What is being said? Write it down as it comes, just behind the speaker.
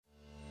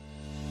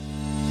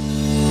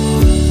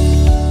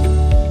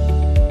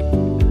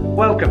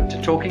Welcome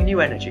to Talking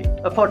New Energy,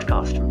 a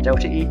podcast from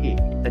Delta EE,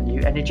 the new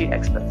energy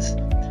experts.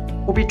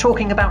 We'll be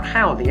talking about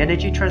how the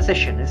energy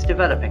transition is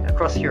developing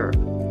across Europe,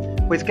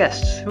 with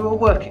guests who are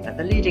working at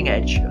the leading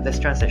edge of this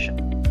transition.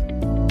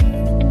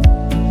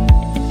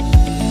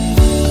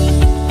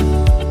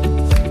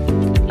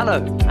 Hello,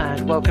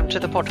 and welcome to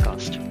the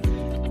podcast.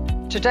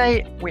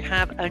 Today, we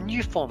have a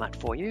new format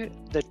for you,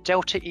 the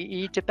Delta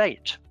EE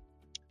debate.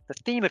 The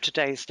theme of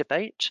today's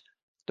debate,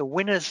 the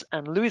winners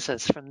and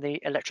losers from the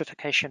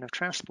electrification of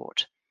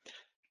transport.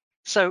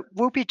 So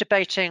we'll be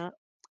debating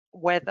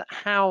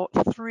how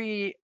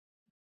three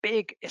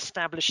big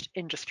established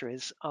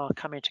industries are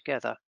coming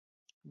together.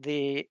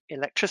 The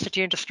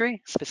electricity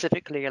industry,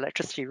 specifically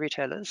electricity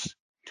retailers.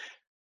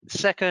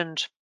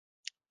 Second,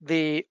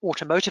 the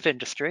automotive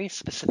industry,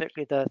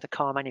 specifically the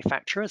car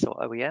manufacturers or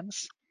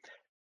OEMs.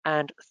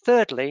 And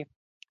thirdly,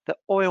 the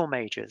oil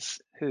majors,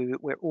 who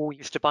we're all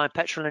used to buying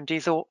petrol and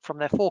diesel from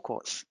their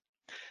forecourts.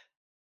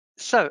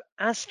 So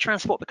as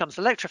transport becomes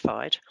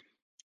electrified,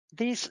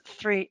 these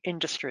three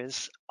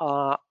industries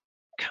are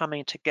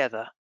coming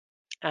together.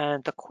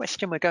 And the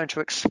question we're going to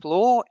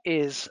explore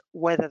is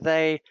whether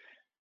they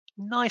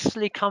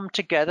nicely come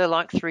together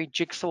like three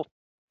jigsaw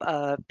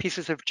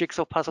pieces of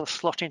jigsaw puzzle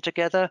slotting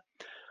together,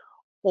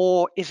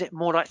 or is it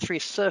more like three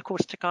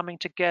circles coming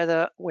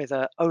together with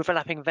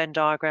overlapping Venn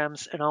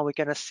diagrams, and are we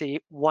going to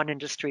see one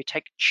industry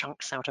take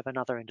chunks out of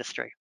another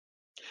industry?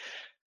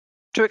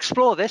 To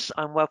explore this,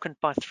 I'm welcomed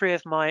by three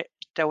of my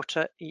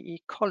Delta EE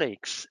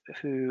colleagues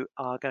who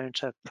are going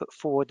to put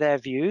forward their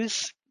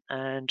views,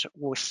 and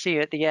we'll see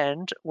at the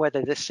end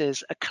whether this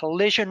is a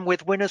collision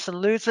with winners and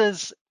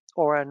losers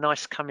or a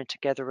nice coming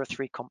together of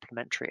three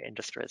complementary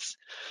industries.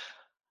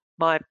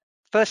 My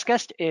first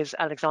guest is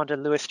Alexander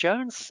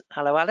Lewis-Jones.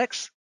 Hello,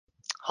 Alex.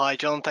 Hi,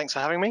 John. Thanks for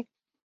having me.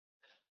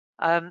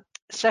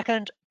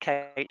 Second,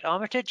 Kate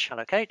Armitage.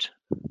 Hello, Kate.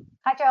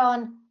 Hi,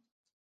 John.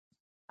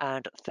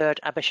 And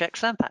third, Abhishek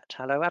Sampat.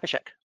 Hello,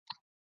 Abhishek.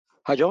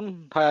 Hi,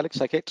 John. Hi, Alex.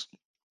 Hi, Kate.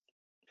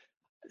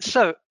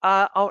 So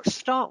I'll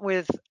start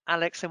with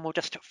Alex, and we'll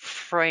just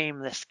frame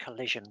this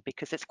collision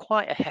because it's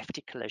quite a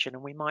hefty collision,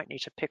 and we might need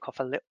to pick off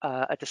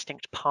a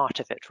distinct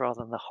part of it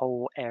rather than the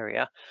whole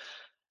area.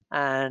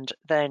 And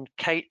then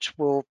Kate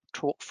will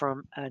talk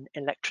from an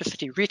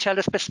electricity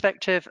retailer's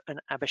perspective, and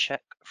Abhishek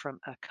from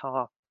a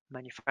car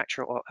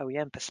manufacturer or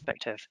OEM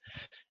perspective.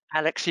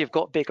 Alex, you've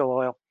got big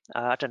oil.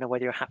 I don't know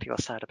whether you're happy or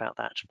sad about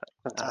that.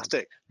 But,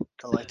 fantastic.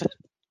 Delighted.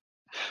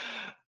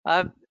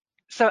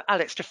 So,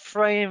 Alex, to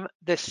frame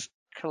this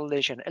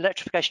collision,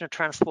 electrification of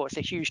transport is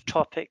a huge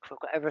topic. We've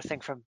got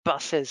everything from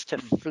buses to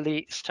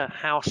fleets to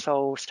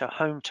households to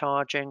home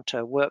charging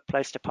to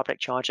workplace to public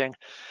charging.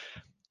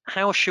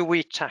 How should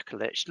we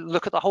tackle it? Should we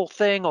look at the whole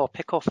thing or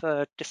pick off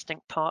a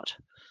distinct part?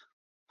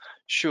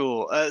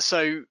 Sure.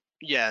 So,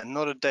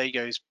 not a day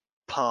goes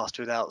past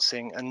without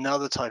seeing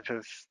another type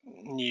of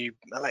new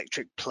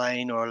electric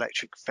plane or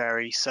electric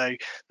ferry. So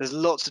there's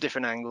lots of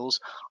different angles.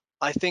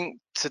 I think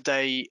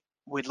today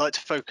we'd like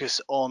to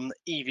focus on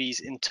EVs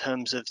in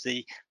terms of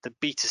the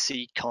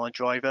B2C car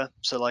driver.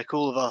 So like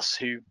all of us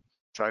who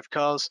drive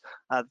cars,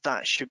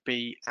 that should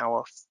be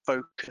our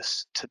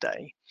focus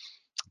today.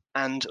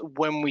 And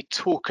when we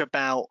talk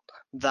about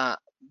that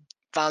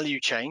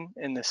value chain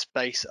in this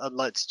space, I'd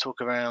like to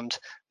talk around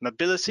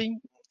mobility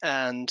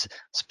and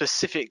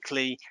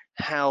specifically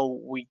how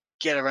we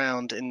get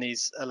around in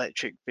these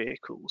electric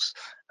vehicles.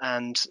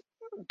 And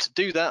to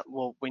do that,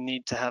 well, we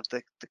need to have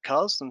the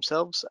cars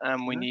themselves,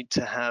 and we need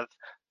to have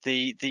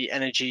the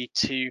energy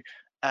to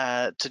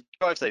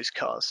drive those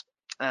cars.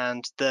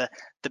 And the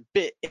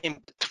bit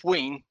in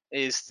between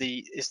is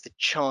the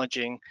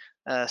charging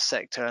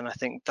sector, and I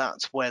think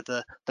that's where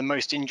the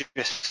most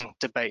interesting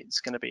debate is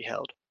going to be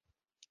held.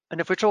 And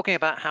if we're talking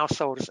about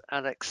households,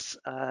 Alex,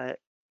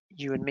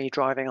 you and me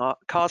driving our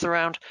cars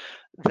around,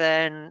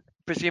 then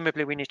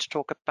presumably we need to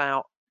talk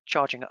about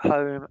charging at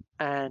home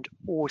and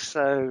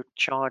also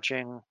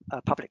charging,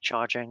 public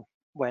charging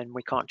when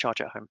we can't charge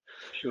at home.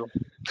 Sure.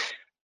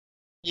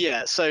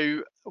 Yeah,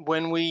 so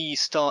when we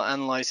start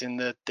analysing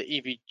the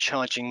EV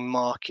charging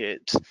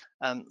market,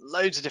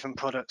 loads of different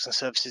products and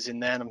services in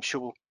there, and I'm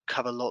sure we'll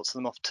cover lots of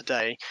them off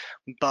today,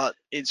 but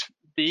it's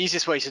the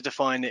easiest way to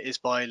define it is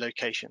by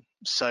location.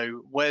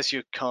 So where's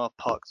your car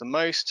parked the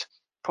most?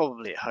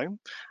 Probably at home,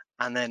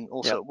 and then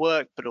also at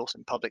work, but also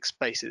in public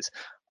spaces.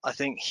 I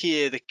think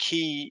here the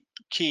key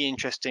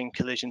interesting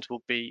collisions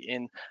will be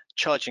in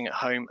charging at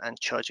home and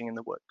charging in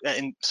the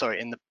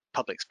in the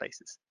public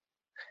spaces.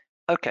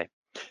 Okay.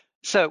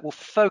 So we'll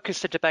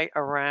focus the debate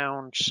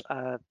around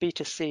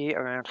B2C,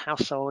 around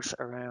households,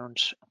 around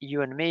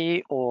you and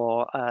me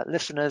or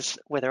listeners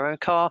with their own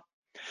car.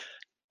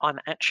 I'm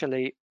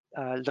actually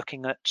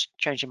looking at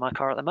changing my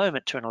car at the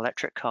moment to an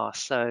electric car,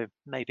 so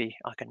maybe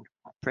I can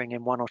bring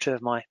in one or two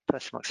of my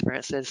personal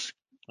experiences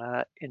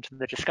into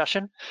the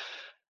discussion.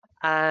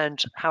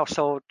 And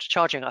household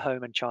charging at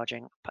home and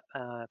charging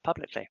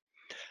publicly.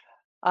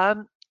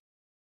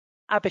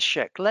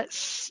 Abhishek,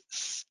 let's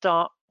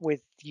start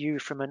with you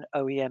from an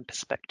OEM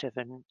perspective.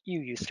 And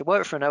you used to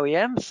work for an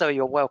OEM, so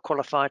you're well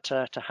qualified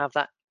to have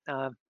that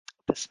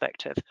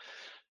perspective.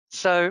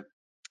 So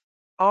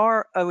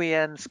are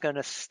OEMs going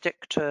to stick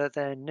to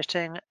their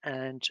knitting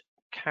and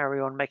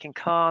carry on making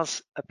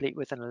cars, albeit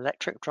with an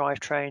electric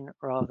drivetrain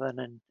rather than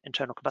an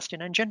internal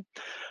combustion engine?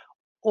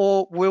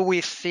 Or will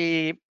we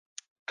see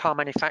car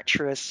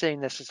manufacturers seeing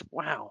this as,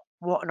 wow,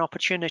 what an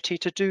opportunity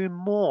to do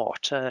more,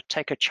 to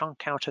take a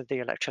chunk out of the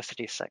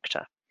electricity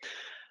sector?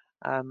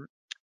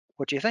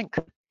 What do you think?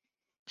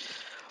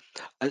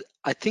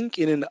 I think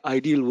in an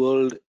ideal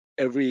world,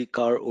 every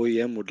car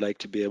OEM would like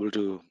to be able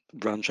to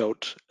branch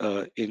out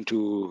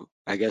into,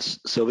 I guess,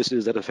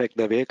 services that affect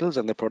their vehicles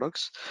and their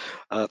products,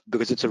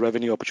 because it's a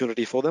revenue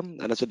opportunity for them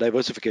and it's a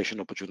diversification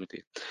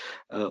opportunity.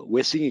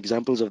 We're seeing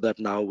examples of that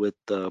now with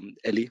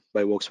Elli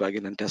by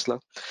Volkswagen and Tesla,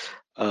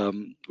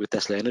 with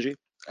Tesla Energy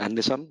and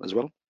Nissan as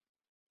well.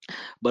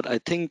 But I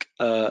think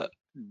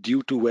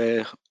due to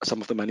where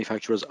some of the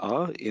manufacturers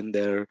are in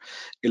their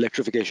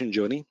electrification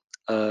journey,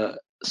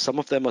 some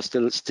of them are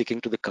still sticking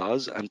to the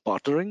cars and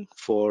partnering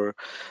for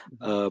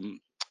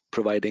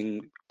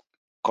providing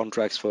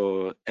contracts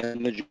for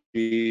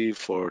energy,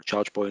 for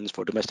charge points,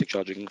 for domestic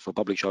charging, for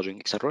public charging,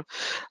 etc.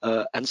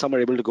 And some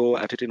are able to go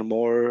at it in a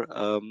more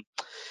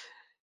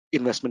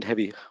investment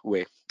heavy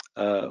way,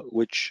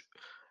 which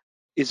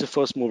is a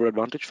first mover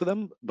advantage for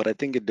them, but I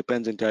think it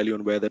depends entirely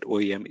on where that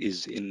OEM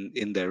is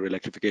in their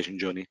electrification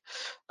journey.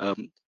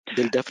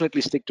 They'll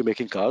definitely stick to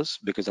making cars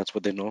because that's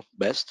what they know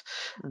best,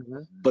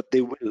 but they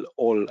will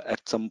all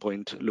at some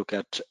point look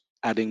at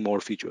adding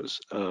more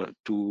features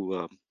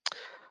to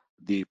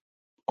the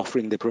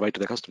offering they provide to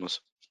their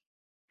customers.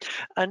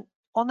 And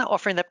on that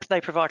offering that they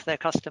provide to their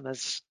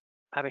customers,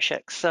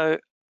 Abhishek, so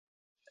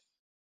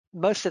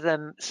most of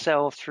them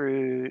sell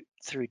through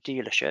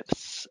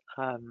dealerships.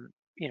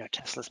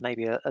 Tesla's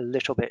maybe a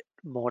little bit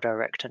more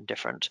direct and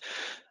different.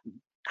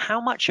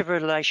 How much of a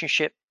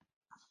relationship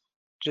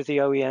do the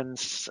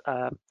OEMs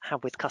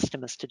have with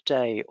customers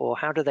today, or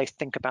how do they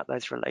think about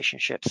those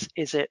relationships?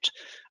 Is it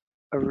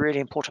a really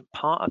important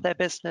part of their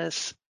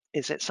business?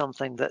 Is it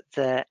something that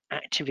they're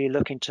actively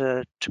looking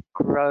to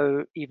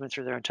grow even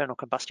through their internal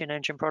combustion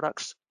engine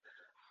products?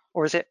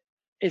 Or is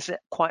it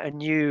quite a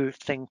new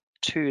thing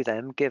to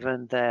them,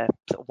 given they're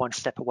sort of one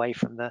step away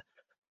from the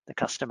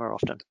customer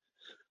often?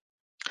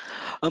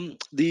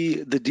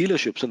 The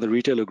dealerships and the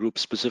retailer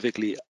groups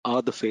specifically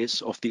are the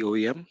face of the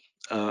OEM.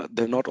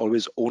 They're not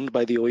always owned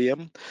by the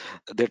OEM.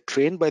 They're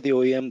trained by the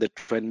OEM. They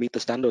try and meet the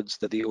standards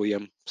that the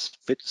OEM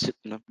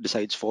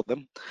decides for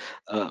them.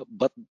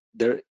 But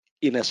they're,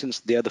 in essence,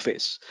 they are the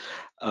face.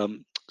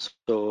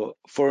 So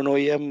for an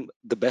OEM,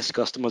 the best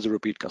customer is a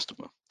repeat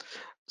customer.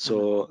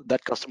 So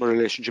that customer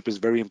relationship is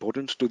very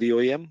important to the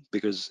OEM,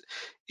 because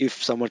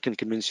if someone can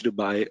convince you to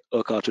buy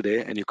a car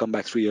today and you come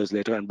back 3 years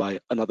later and buy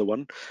another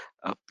one,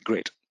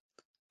 great.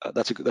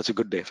 That's a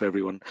good day for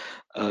everyone.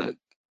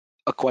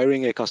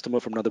 Acquiring a customer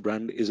from another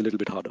brand is a little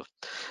bit harder,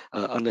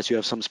 unless you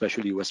have some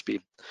special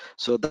USP.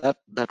 So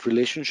that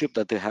relationship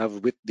that they have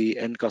with the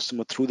end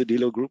customer through the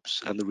dealer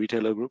groups and the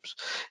retailer groups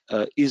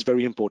is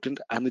very important,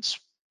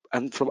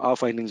 and from our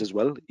findings as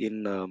well,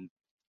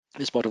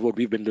 as part of what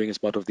we've been doing as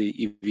part of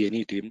the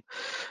EV&E team,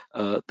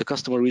 the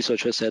customer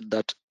research has said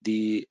that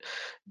the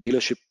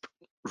dealership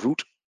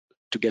route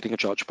to getting a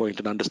charge point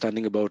and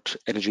understanding about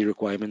energy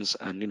requirements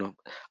and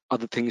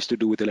other things to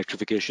do with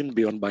electrification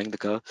beyond buying the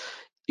car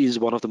is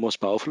one of the most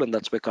powerful, and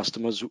that's where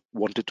customers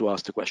wanted to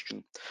ask the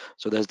question.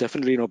 So there's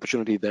definitely an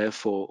opportunity there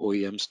for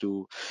OEMs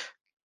to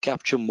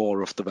capture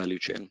more of the value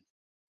chain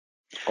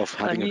of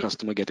having a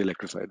customer get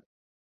electrified.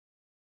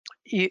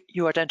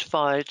 You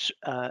identified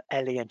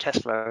Elli and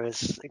Tesla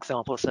as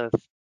examples of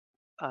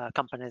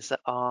companies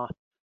that are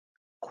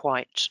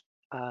quite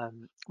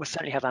will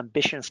certainly have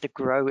ambitions to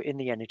grow in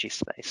the energy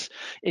space.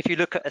 If you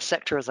look at a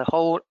sector as a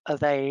whole,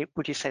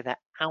 would you say they're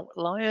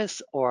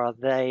outliers, or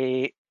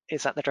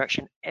is that the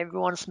direction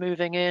everyone's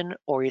moving in,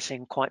 or are you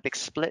seeing quite big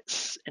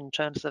splits in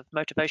terms of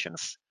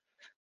motivations?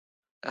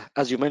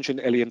 As you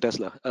mentioned, Elli and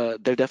Tesla,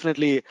 they're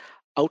definitely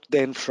out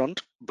there in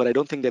front, but I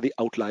don't think they're the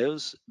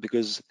outliers,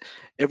 because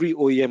every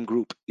OEM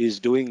group is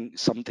doing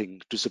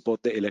something to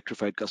support their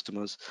electrified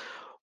customers,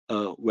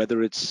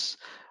 whether it's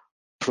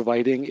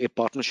providing a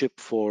partnership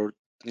for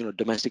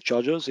domestic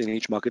chargers in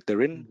each market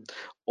they're in,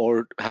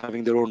 or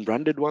having their own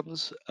branded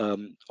ones,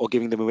 or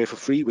giving them away for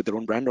free with their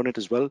own brand on it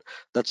as well.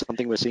 That's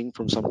something we're seeing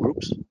from some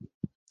groups.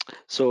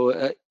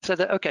 So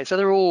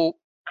they're all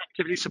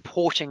actively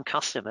supporting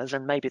customers,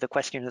 and maybe the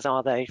question is,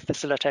 are they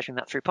facilitating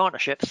that through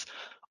partnerships,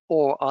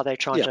 or are they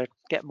trying to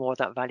get more of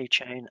that value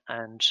chain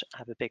and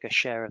have a bigger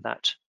share of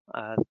that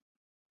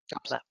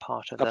that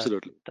part of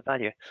the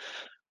value?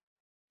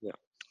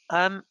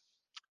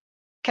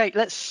 Kate,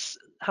 let's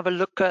have a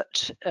look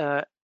at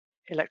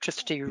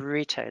electricity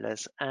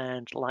retailers.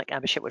 And like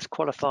Abhishek was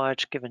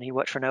qualified, given he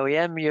worked for an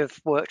OEM, you've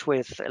worked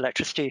with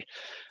electricity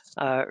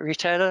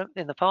retailer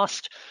in the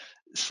past.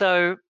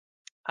 So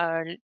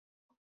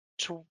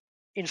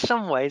in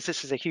some ways,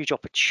 this is a huge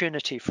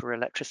opportunity for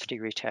electricity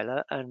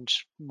retailer, and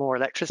more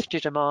electricity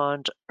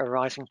demand, a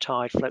rising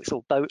tide floats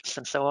all boats,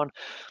 and so on.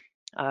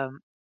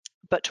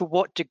 But to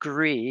what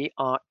degree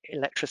are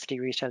electricity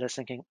retailers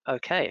thinking,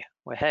 okay,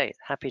 well, hey,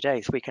 happy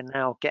days, we can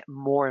now get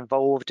more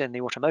involved in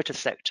the automotive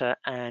sector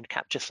and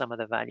capture some of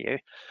the value?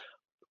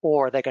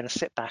 Or are they going to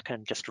sit back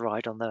and just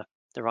ride on the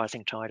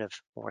rising tide of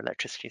more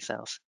electricity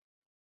sales?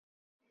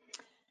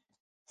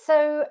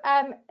 So,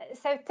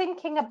 so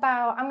thinking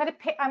about, I'm going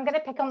to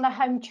pick on the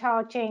home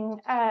charging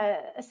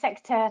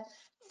sector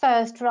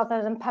first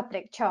rather than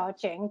public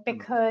charging,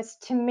 because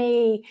to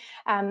me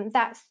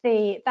that's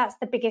the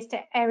biggest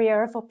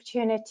area of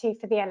opportunity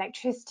for the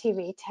electricity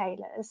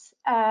retailers.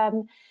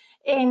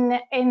 In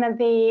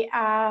the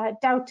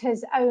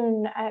Delta's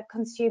own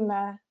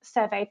consumer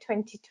survey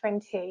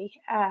 2020,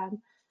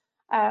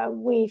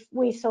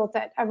 we saw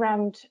that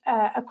around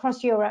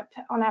across Europe,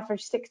 on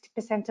average,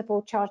 60% of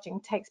all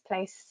charging takes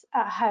place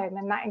at home,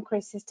 and that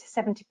increases to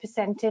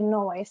 70% in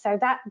Norway. So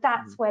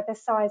that's where the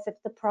size of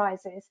the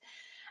prize is.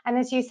 And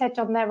as you said,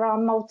 John, there are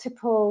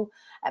multiple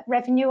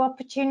revenue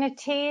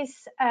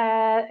opportunities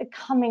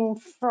coming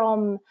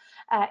from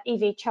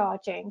EV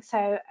charging.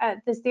 So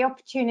there's the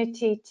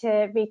opportunity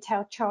to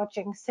retail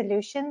charging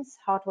solutions,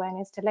 hardware and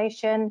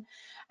installation.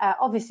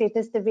 Obviously,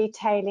 there's the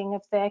retailing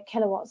of the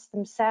kilowatts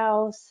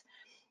themselves.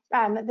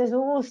 There's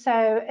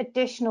also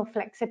additional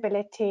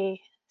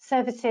flexibility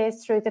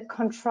services through the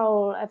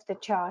control of the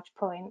charge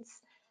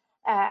points.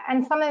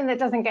 And something that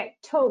doesn't get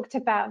talked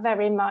about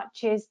very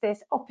much is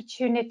this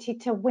opportunity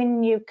to win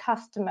new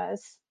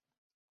customers,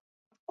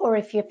 or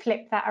if you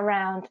flip that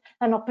around,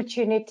 an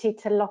opportunity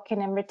to lock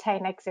in and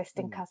retain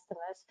existing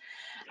customers,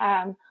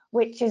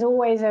 which is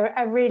always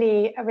a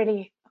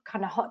really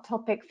kind of hot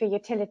topic for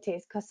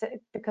utilities,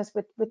 because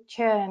with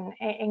churn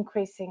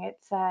increasing,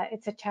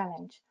 it's a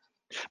challenge.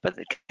 But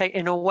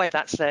in a way,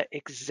 that's their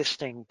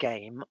existing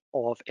game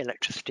of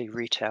electricity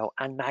retail,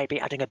 and maybe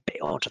adding a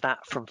bit onto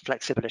that from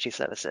flexibility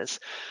services.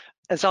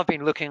 As I've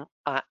been looking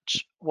at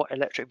what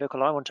electric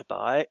vehicle I want to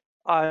buy,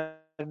 I'm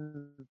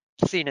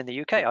seen in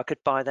the UK, I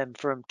could buy them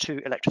from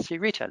 2 electricity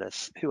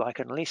retailers who I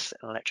can lease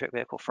an electric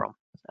vehicle from.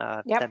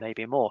 There may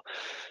be more.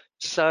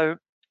 So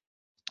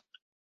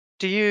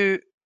I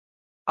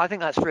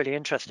think that's really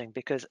interesting,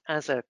 because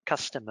as a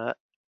customer,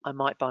 I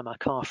might buy my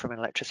car from an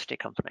electricity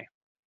company.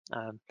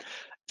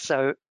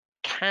 So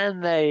can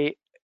they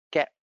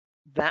get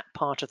that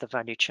part of the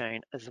value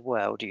chain as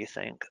well, do you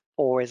think?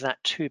 Or is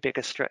that too big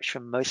a stretch for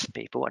most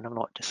people, and I'm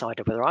not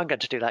decided whether I'm going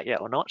to do that yet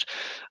or not,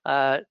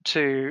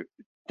 to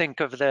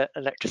think of the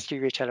electricity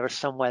retailer as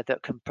somewhere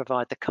that can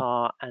provide the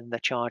car and the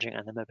charging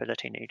and the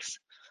mobility needs?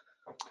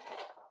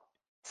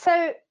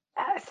 So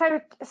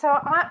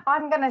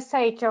I'm going to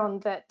say, John,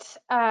 that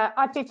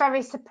I'd be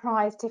very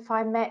surprised if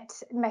I met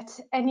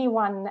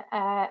anyone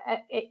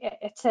at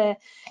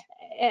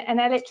an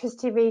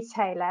electricity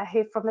retailer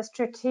who, from a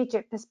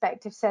strategic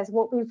perspective, says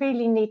what we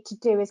really need to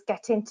do is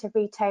get into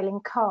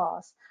retailing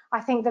cars.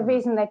 I think the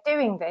reason they're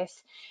doing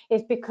this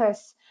is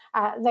because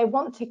they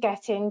want to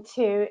get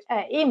into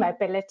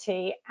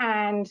e-mobility,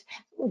 and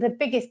the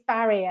biggest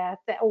barrier,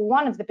 or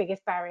one of the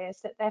biggest barriers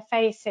that they're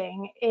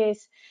facing,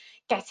 is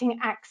getting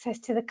access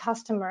to the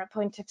customer at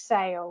point of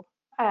sale.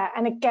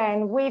 And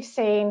again, we've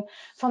seen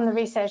from the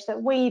research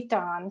that we've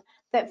done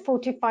that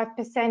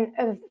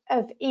 45%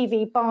 of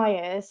EV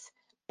buyers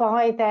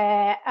buy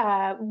their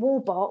wall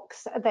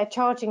box, their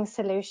charging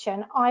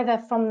solution, either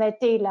from their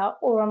dealer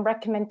or on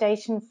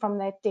recommendation from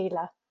their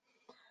dealer.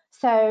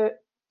 So,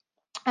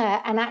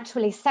 and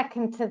actually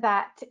second to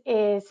that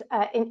is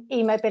in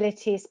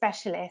e-mobility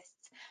specialists.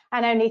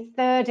 And only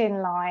third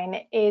in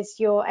line is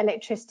your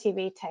electricity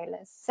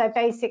retailers. So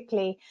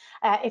basically,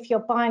 if you're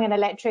buying an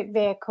electric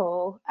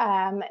vehicle,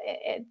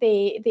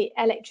 the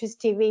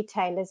electricity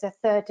retailers are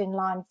third in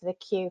line for the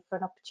queue for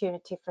an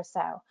opportunity for a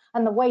sale.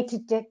 And the way to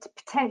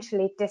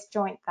potentially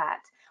disjoint that,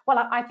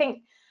 well, I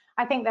think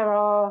there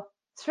are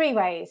 3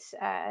 ways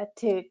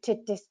to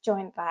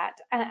disjoint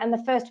that, and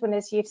the first one,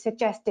 as you've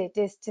suggested,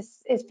 is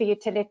for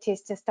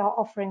utilities to start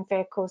offering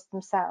vehicles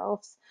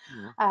themselves,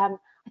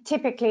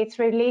 typically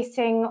through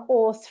leasing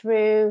or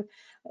through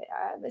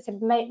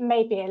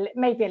maybe a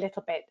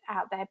little bit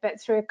out there, but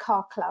through a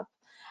car club.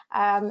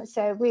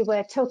 So we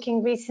were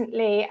talking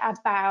recently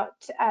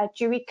about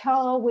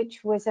Deweycar,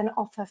 which was an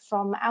offer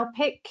from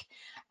Alpiq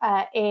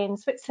in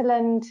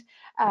Switzerland,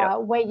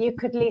 where you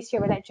could lease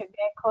your electric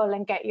vehicle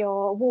and get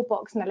your wall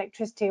box and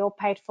electricity all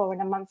paid for in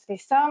a monthly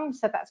sum.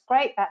 So that's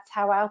great. That's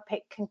how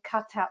Alpiq can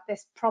cut out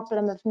this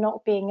problem of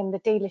not being in the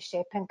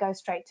dealership and go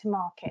straight to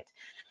market.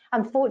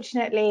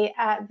 Unfortunately,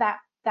 that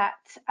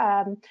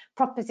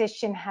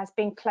proposition has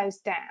been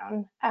closed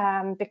down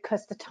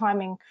because the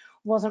timing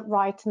wasn't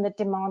right and the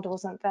demand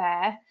wasn't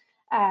there.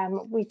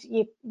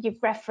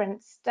 You've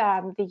referenced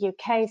the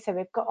UK, so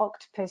we've got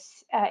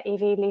Octopus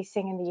EV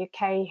Leasing in the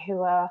UK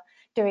who are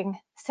doing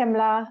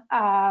similar.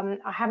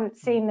 I haven't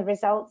seen the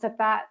results of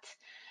that.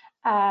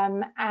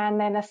 And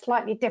then a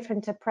slightly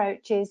different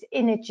approach is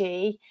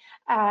Innogy,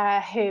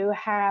 who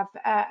have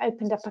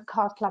opened up a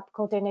car club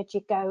called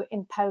Innogy Go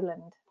in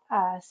Poland.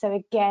 So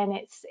again,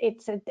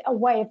 it's a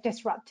way of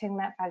disrupting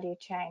that value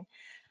chain.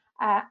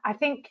 I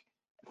think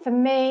for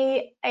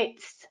me,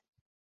 it's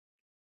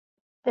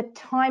The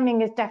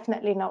timing is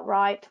definitely not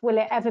right. Will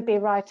it ever be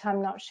right?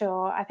 I'm not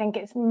sure. I think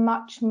it's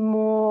much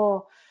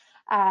more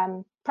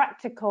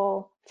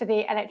practical for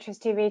the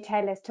electricity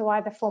retailers to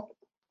either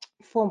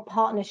form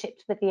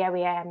partnerships with the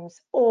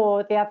OEMs,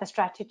 or the other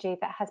strategy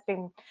that has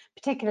been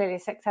particularly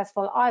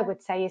successful, I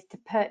would say, is to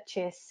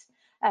purchase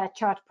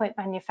charge point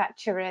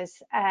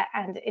manufacturers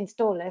and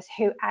installers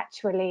who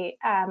actually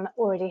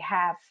already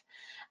have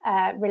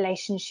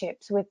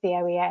relationships with the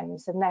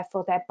OEMs, and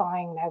therefore they're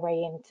buying their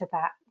way into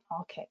that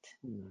market.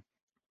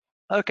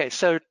 Okay,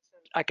 so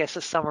I guess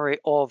a summary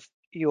of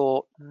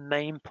your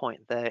main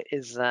point there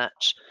is that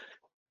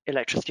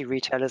electricity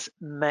retailers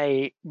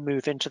may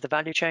move into the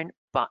value chain,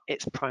 but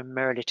it's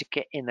primarily to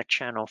get in the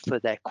channel for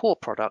their core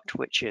product,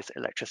 which is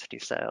electricity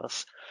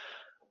sales.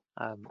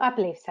 I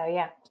believe so,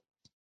 yeah.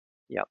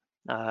 Yep.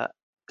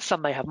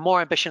 Some may have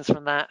more ambitions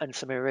from that, and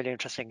some are really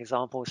interesting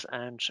examples,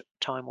 and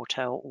time will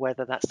tell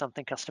whether that's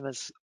something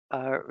customers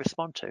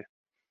respond to.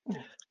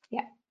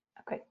 Yeah,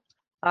 okay.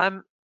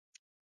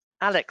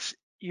 Alex,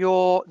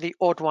 you're the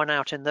odd one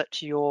out in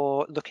that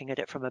you're looking at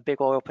it from a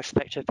big oil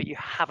perspective, but you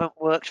haven't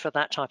worked for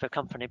that type of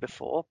company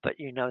before, but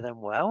you know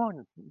them well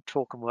and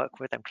talk and work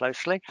with them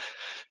closely.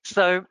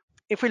 So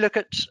if we look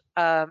at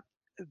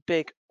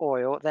big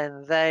oil,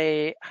 then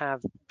they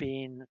have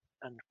been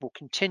and will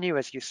continue,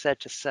 as you said,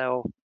 to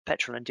sell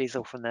petrol and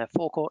diesel from their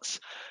forecourts.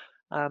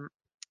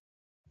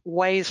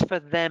 Ways for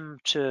them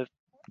to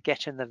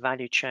get in the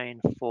value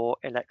chain for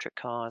electric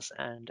cars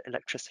and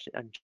electricity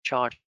and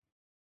charging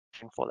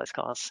for those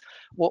cars.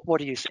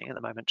 What are you seeing at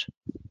the moment?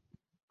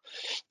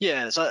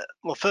 Yeah, so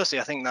well, firstly,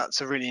 I think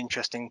that's a really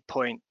interesting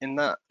point. In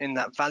that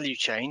value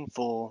chain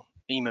for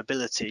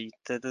e-mobility,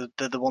 they're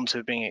the ones who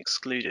are being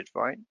excluded,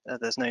 right?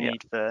 There's no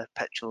need for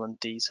petrol and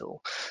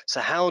diesel.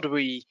 So how do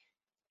we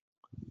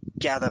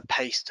gather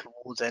pace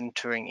towards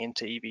entering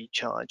into EV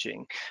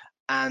charging?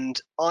 And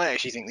I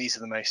actually think these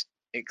are the most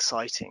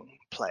exciting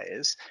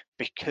players,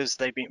 because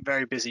they've been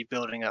very busy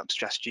building up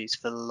strategies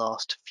for the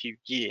last few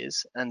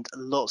years, and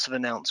lots of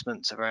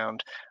announcements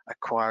around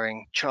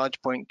acquiring charge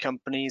point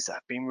companies that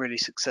have been really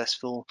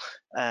successful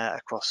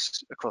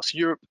across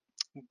Europe,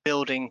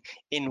 building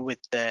in with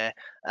their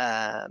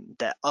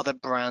other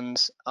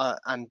brands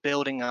and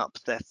building up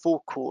their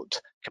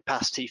forecourt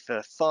capacity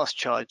for fast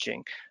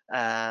charging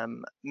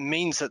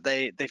means that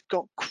they've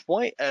got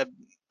quite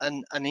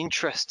an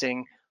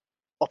interesting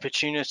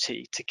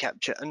opportunity to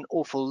capture an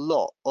awful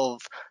lot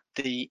of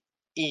the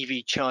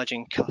EV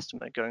charging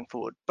customer going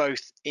forward,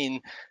 both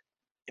in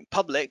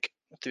public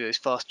through those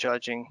fast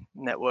charging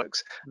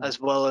networks, as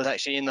well as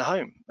actually in the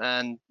home.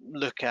 And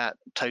look at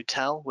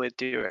Total with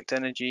Direct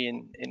Energy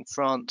in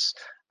France,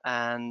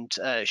 and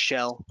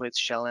Shell with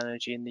Shell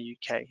Energy in the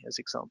UK as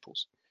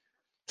examples.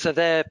 So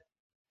they've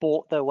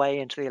bought their way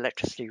into the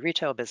electricity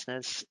retail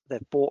business.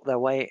 They've bought their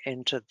way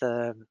into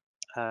the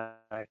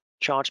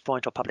charge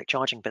point or public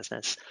charging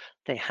business.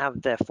 They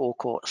have their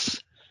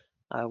forecourts,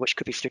 which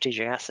could be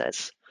strategic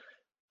assets.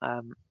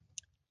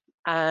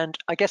 And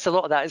I guess a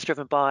lot of that is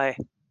driven by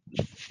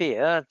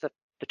fear.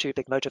 The two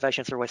big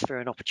motivations are always fear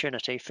and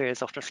opportunity. Fear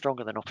is often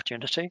stronger than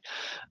opportunity,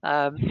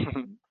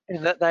 in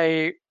that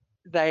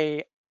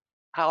they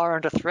are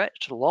under threat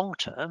long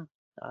term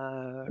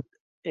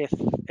if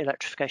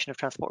electrification of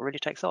transport really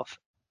takes off.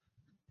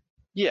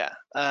 Yeah,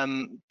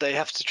 they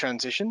have to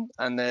transition,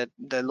 and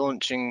they're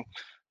launching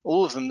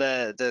all of them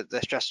their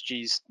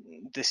strategies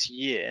this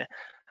year.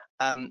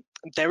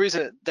 There is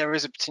a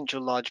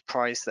potential large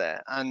prize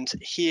there, and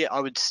here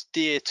I would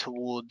steer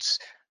towards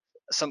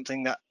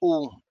something that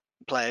all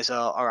players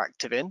are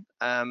active in.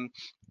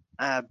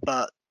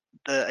 But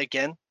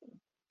again,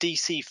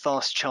 DC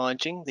fast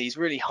charging, these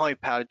really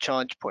high-powered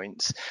charge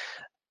points,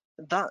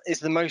 that is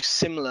the most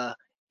similar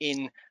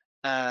in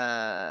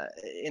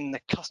the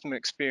customer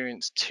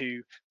experience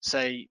to,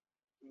 say,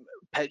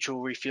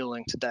 petrol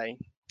refueling today.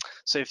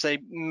 So if they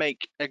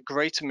make a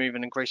greater move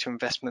and a greater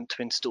investment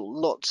to install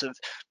lots of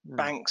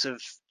banks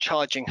of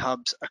charging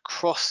hubs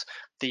across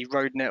the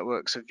road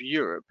networks of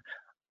Europe,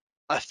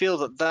 I feel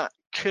that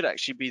could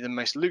actually be the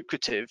most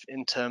lucrative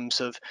in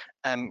terms of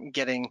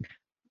getting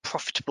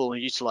profitable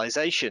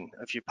utilization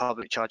of your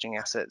public charging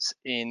assets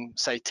in,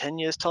 say, 10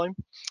 years' time.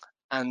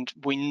 And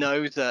we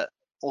know that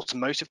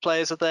automotive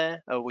players are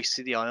there. We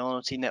see the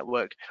Ionity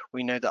network.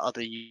 We know that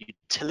other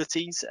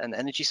utilities and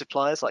energy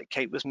suppliers, like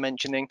Kate was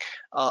mentioning,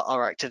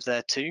 are active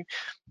there too.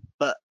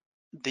 But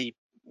the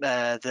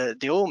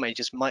oil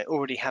majors might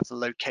already have the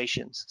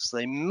locations, so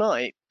they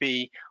might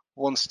be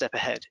one step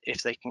ahead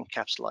if they can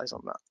capitalize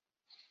on that.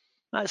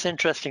 That's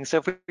interesting. So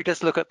if we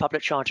just look at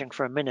public charging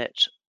for a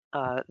minute,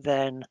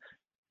 then,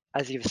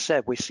 as you've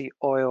said, we see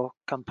oil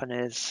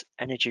companies,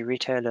 energy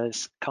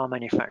retailers, car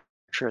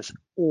manufacturers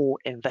all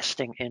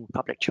investing in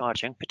public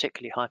charging,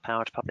 particularly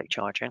high-powered public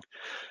charging.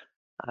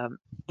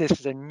 This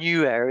is a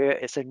new area.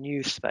 It's a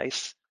new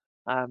space.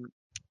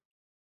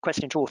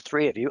 question to all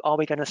three of you: are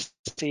we going to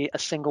see a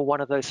single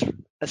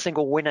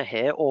winner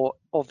here, or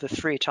of the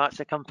three types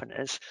of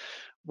companies,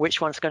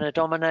 which one's going to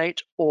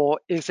dominate, or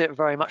is it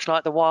very much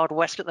like the Wild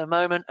West at the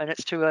moment and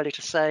it's too early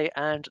to say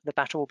and the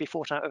battle will be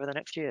fought out over the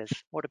next years?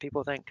 What do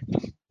people think?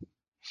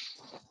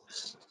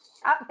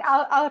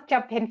 I'll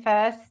jump in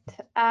first.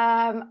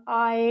 As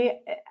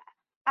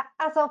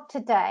of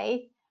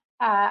today,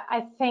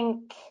 I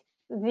think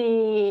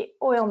the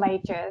oil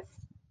majors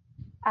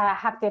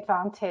have the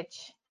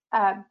advantage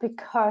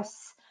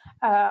because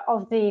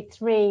of the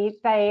three.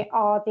 They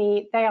are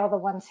the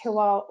ones who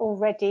are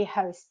already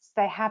hosts.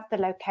 They have the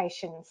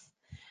locations.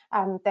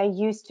 They're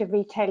used to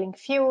retailing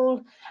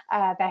fuel.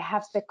 They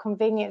have the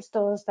convenience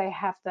stores. They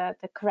have the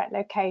correct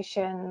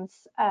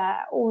locations.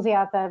 All the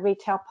other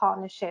retail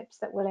partnerships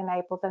that will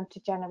enable them to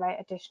generate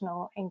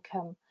additional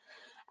income.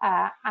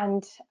 I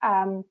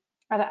don't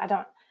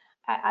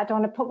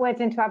want to put words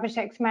into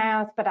Abhishek's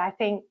mouth, but I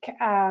think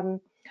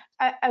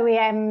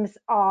OEMs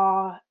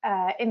are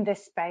in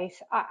this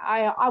space.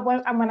 I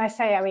won't, and when I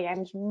say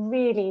OEMs,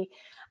 really,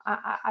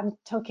 I'm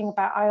talking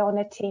about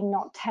Ionity,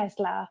 not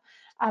Tesla.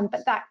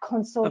 But that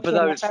consortium. For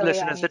those of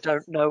listeners OEMs, that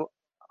don't know,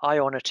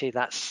 Ionity,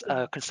 that's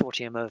a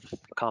consortium of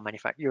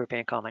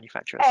European car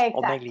manufacturers, exactly,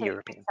 or mainly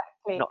European.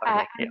 Exactly. Not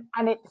only,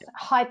 and it's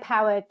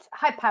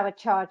high-powered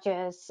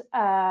chargers,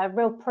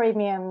 real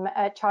premium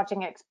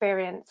charging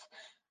experience,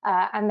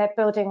 and they're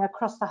building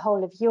across the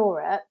whole of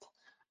Europe.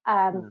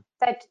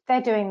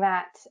 They're doing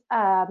that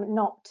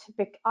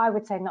I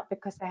would say not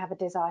because they have a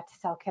desire to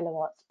sell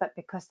kilowatts, but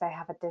because they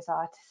have a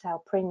desire to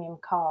sell premium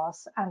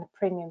cars and a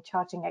premium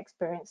charging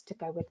experience to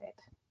go with it.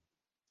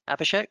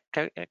 Abhishek,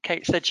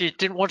 Kate said you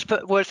didn't want to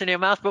put words in your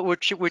mouth, but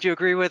would you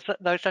agree with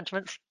those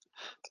sentiments?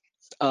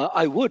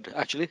 I would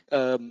actually.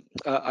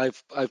 I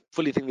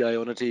fully think the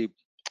Ionity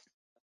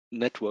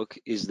network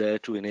is there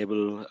to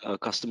enable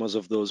customers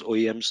of those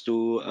OEMs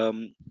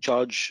to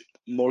charge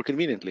more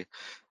conveniently,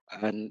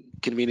 and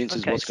convenience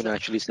is what's going to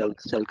actually sell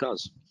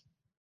cars.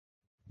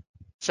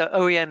 So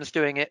OEMs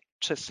doing it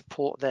to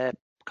support their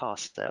car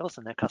sales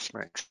and their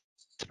customer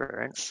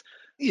experience.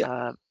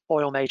 Yeah.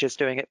 Oil majors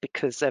doing it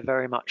because they're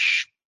very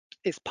much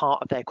is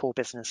part of their core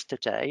business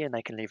today, and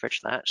they can leverage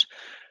that.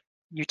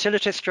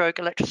 Utility stroke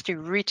electricity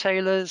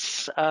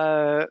retailers,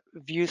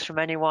 views from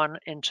anyone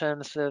in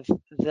terms of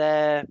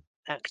their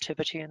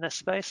activity in this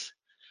space?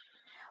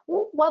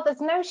 Well,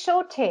 there's no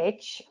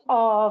shortage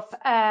of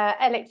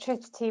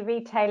electricity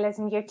retailers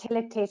and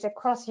utilities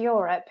across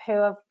Europe who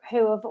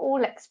have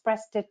all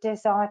expressed a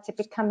desire to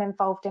become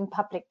involved in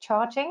public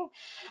charging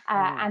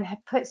and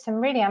have put some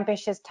really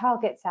ambitious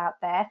targets out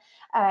there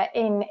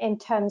in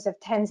terms of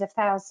tens of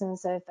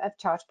thousands of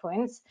charge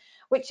points,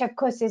 which of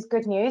course is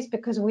good news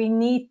because we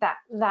need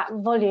that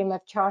volume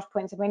of charge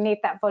points and we need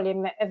that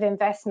volume of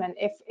investment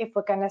if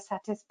we're going to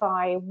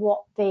satisfy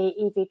what the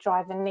EV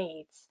driver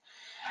needs.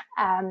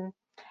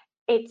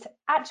 It's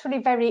actually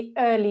very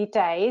early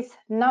days.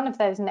 None of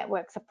those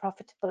networks are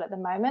profitable at the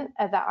moment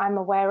that I'm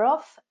aware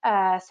of.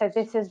 So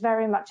this is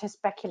very much a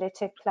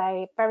speculative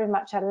play, very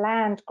much a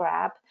land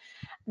grab.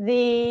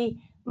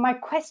 My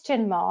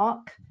question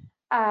mark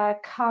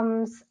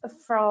comes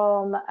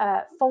from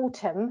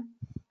Fulton,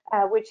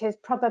 which is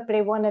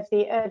probably one of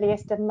the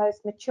earliest and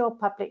most mature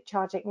public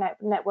charging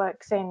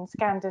networks in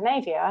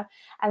Scandinavia,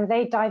 and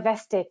they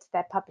divested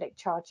their public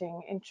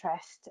charging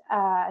interest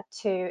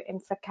to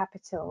Infra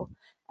Capital,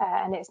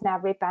 and it's now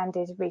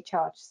rebranded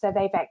Recharge. So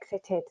they've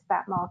exited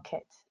that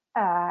market.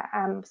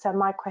 So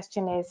my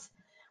question is,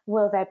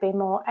 will there be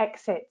more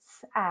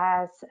exits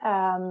as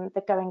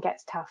the going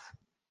gets tough?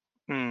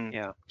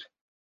 Yeah.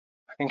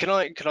 And can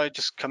I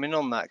just come in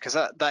on that, because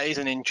that is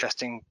an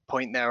interesting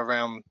point there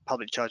around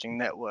public charging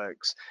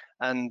networks,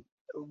 and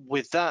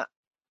with that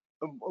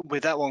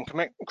one,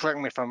 correct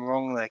me if I'm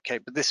wrong there,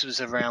 Kate, but this was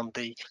around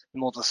the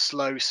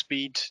slow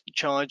speed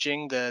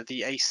charging,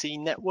 the AC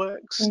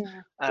networks.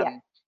 Yeah.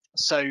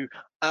 So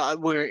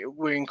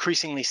we're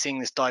increasingly seeing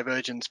this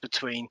divergence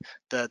between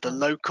the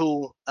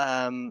local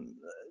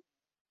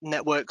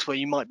networks where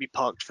you might be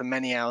parked for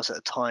many hours at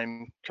a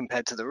time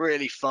compared to the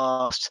really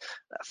fast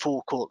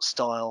forecourt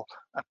style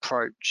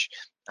approach.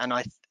 And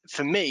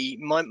for me,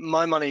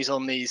 my money's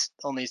on these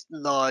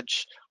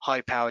large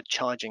high-powered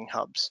charging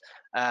hubs.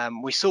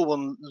 We saw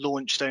one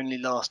launched only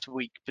last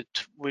week,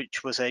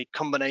 which was a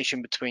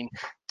combination between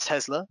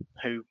Tesla,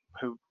 who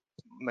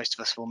most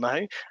of us will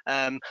know,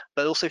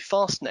 but also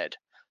Fastned,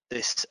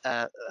 this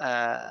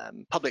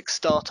public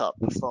startup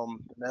from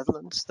the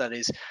Netherlands that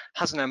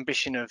has an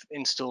ambition of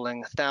installing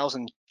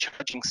 1,000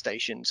 charging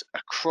stations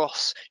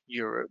across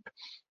Europe.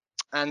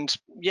 And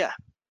yeah,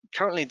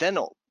 currently they're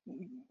not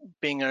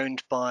being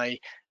owned by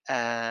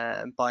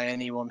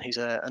anyone who's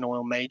an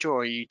oil major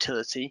or a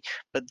utility,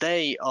 but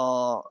they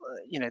are,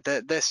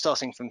 they're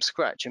starting from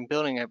scratch and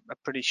building a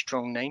pretty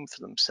strong name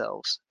for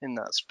themselves in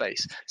that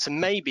space. So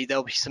maybe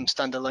there'll be some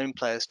standalone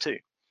players too.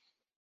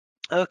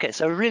 Okay,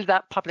 so really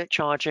that public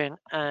charging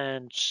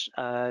and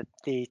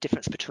the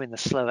difference between the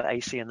slower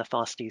AC and the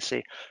fast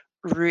DC,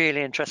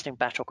 really interesting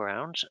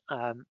battleground.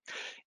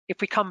 if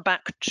we come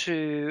back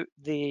to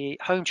the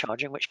home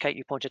charging, which Kate,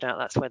 you pointed out,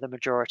 that's where the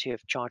majority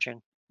of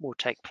charging will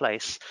take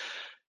place.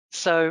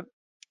 So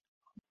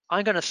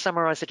I'm going to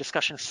summarize the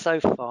discussion so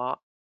far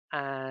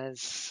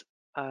as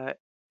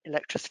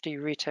electricity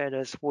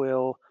retailers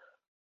will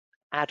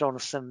add on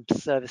some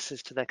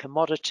services to their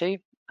commodity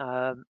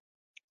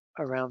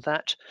around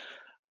that.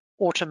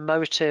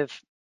 Automotive,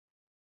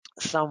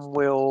 some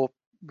will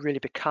really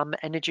become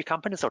energy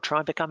companies or try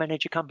and become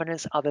energy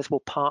companies. Others will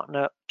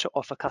partner to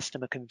offer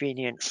customer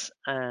convenience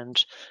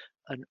and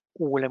an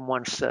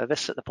all-in-one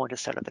service at the point of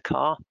sale of the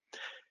car.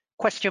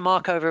 Question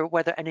mark over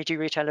whether energy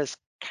retailers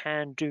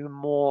can do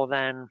more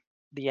than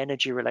the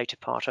energy related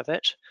part of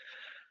it.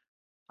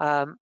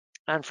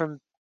 And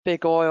from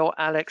Big Oil,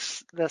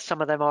 Alex,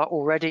 some of them are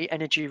already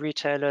energy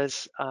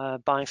retailers,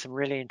 buying some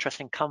really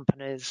interesting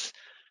companies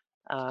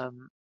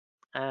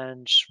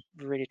and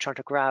really trying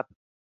to grab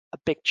a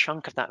big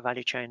chunk of that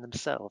value chain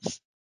themselves.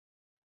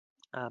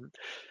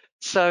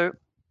 So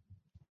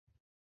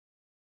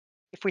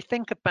if we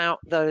think about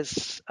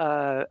those,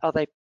 are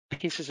they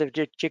pieces of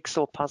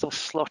jigsaw puzzle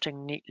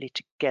slotting neatly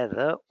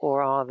together,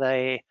 or are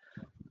they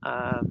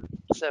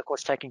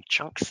circles taking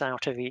chunks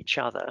out of each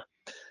other?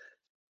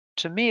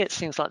 To me, it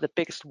seems like the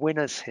biggest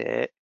winners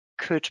here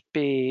could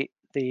be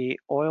the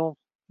oil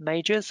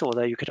majors,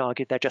 although you could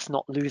argue they're just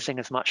not losing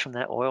as much from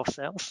their oil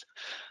sales.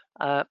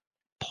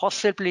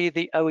 Possibly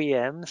the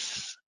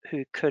OEMs,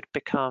 who could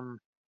become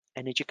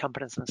energy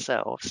companies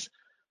themselves.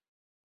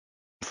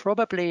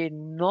 Probably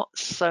not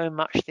so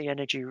much the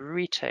energy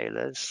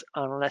retailers,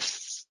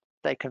 unless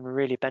they can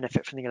really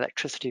benefit from the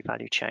electricity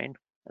value chain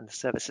and the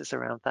services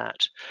around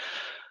that.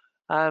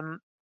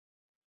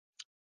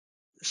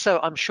 So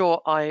I'm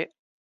sure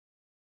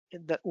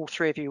that all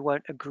three of you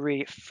won't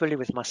agree fully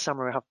with my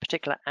summary, have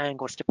particular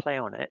angles to play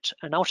on it.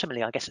 And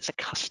ultimately, I guess it's a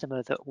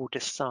customer that will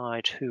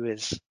decide who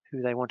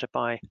they want to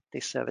buy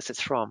these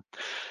services from.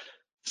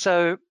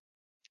 So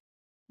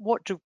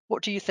what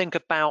do you think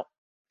about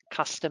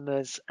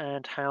customers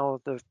and how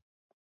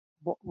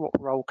what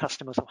role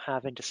customers will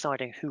have in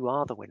deciding who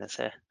are the winners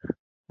here?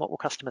 What will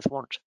customers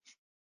want?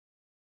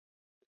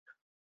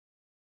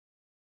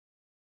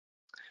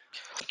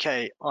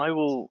 Okay, I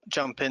will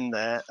jump in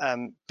there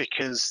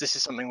because this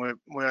is something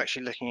we're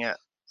actually looking at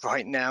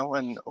right now,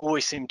 and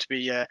always seem to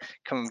be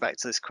coming back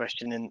to this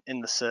question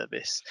in the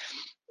service.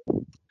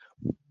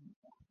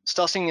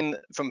 Starting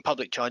from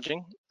public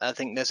charging, I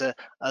think there's a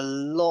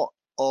lot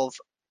of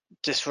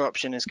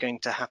disruption is going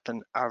to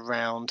happen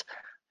around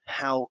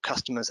how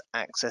customers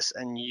access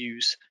and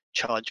use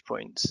charge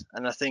points.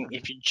 And I think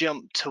if you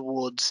jump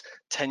towards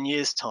 10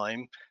 years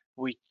time,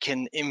 we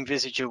can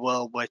envisage a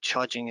world where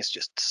charging is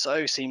just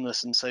so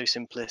seamless and so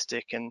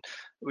simplistic, and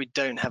we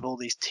don't have all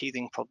these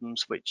teething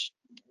problems, which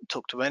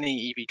talk to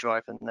any EV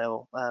driver and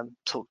they'll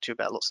talk to you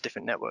about lots of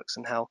different networks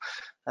and how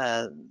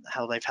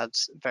they've had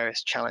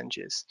various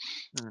challenges.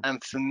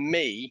 And for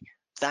me,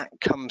 that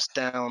comes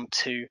down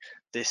to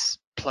this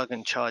plug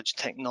and charge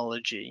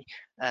technology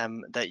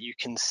that you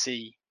can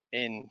see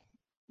in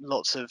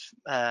lots of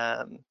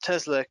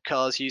Tesla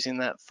cars using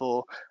that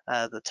for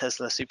the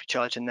Tesla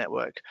supercharger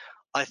network.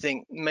 I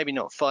think maybe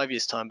not 5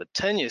 years time, but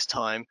 10 years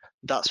time,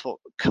 that's what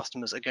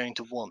customers are going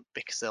to want,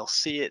 because they'll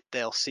see it,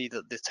 they'll see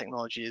that the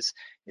technology is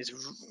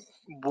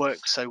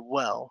works so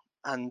well,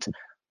 and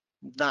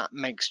that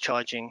makes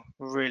charging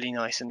really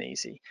nice and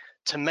easy.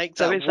 To make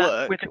that work.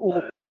 That with it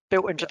all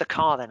built into the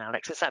car then,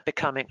 Alex, is that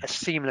becoming a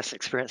seamless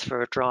experience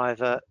for a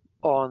driver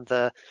on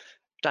the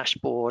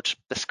dashboard,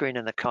 the screen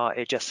in the car?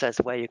 It just says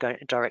where you're going,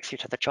 it directs you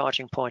to the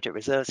charging point, it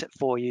reserves it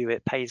for you,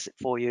 it pays it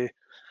for you.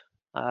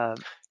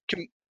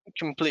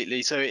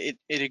 Completely. So it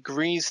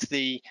agrees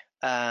the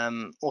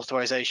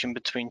authorization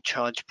between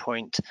charge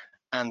point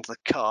and the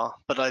car,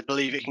 but I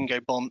believe it can go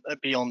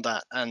beyond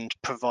that and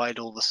provide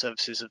all the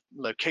services of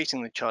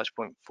locating the charge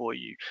point for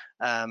you,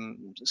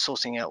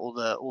 sorting out all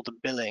the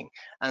billing,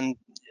 and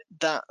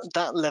that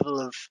level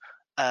of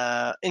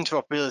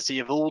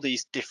interoperability of all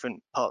these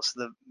different parts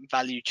of the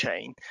value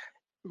chain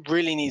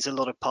really needs a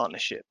lot of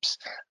partnerships.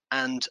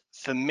 And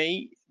for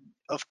me,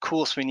 of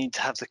course, we need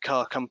to have the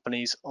car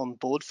companies on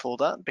board for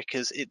that,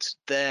 because it's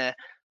their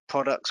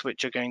products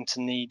which are going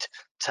to need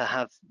to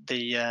have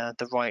the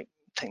right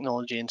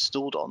technology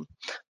installed on.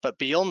 But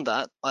beyond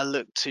that, I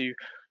look to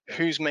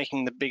who's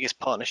making the biggest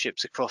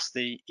partnerships across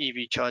the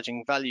EV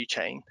charging value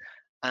chain,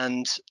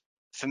 and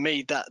for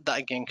me, that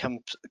again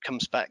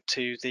comes back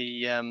to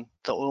the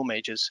oil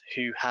majors,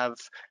 who have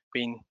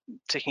been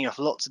ticking off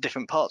lots of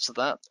different parts of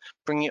that,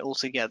 bringing it all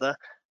together.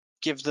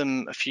 Give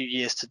them a few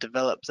years to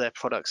develop their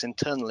products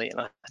internally,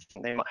 and I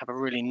think they might have a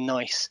really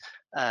nice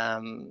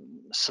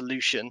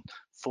solution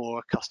for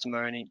a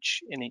customer in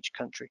each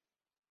country.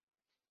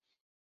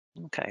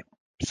 Okay,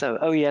 so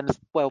OEMs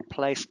well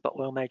placed, but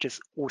oil majors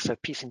also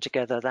piecing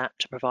together that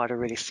to provide a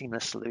really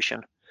seamless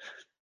solution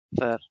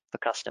for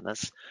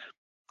customers.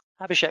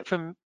 Abhishek,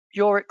 from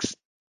your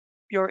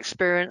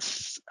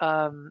experience,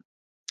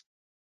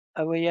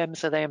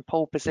 OEMs, are they in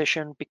pole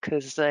position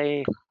because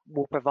they're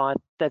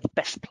the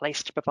best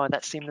place to provide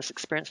that seamless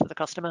experience for the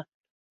customer?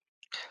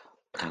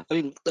 I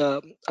mean,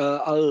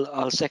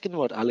 I'll second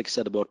what Alex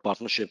said about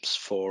partnerships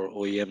for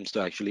OEMs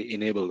to actually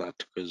enable that,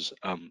 because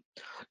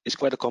it's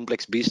quite a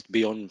complex beast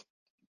beyond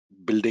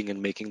building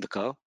and making the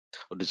car,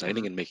 or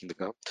designing and making the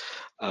car.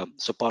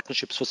 So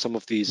partnerships for some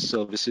of these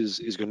services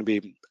is going to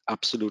be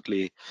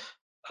absolutely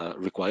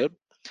required.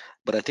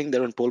 But I think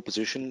they're in pole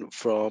position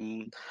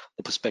from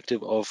the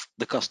perspective of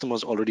the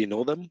customers already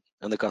know them,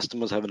 and the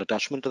customers have an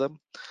attachment to them,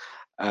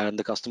 and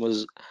the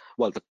customers,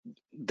 well,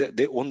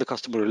 they own the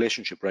customer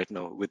relationship right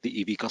now with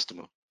the EV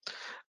customer,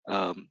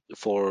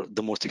 for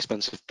the most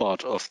expensive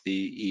part of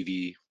the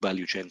EV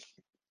value chain,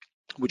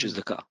 which is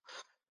the car.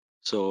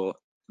 So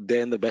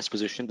they're in the best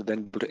position to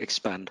then be able to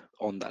expand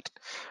on that.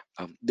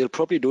 They'll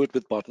probably do it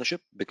with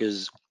partnership,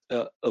 because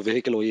a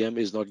vehicle OEM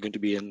is not going to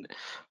be an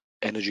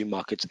energy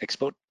markets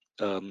expert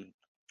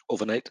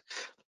overnight,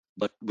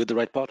 but with the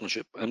right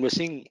partnership. And we're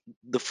seeing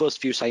the first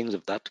few signs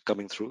of that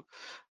coming through.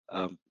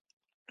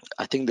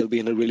 I think they'll be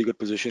in a really good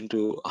position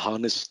to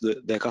harness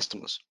their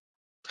customers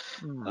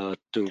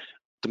to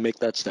make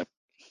that step.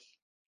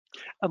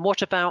 And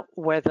what about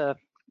whether,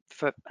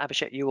 for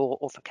Abhishek, you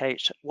or for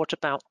Kate, what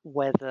about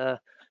whether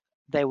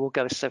they will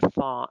go so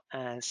far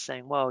as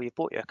saying, well, you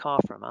bought your car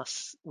from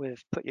us,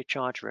 we've put your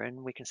charger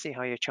in, we can see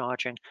how you're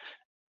charging.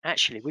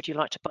 Actually, would you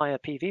like to buy a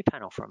PV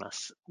panel from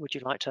us? Would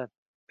you like to,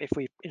 if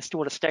we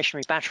install a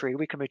stationary battery,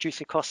 we can reduce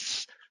the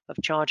costs of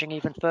charging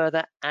even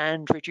further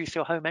and reduce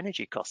your home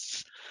energy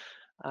costs.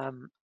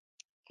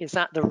 Is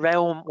that the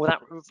realm, will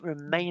that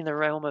remain the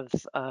realm of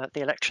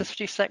the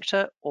electricity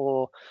sector,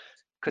 or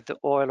could the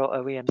oil or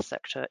OEM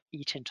sector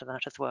eat into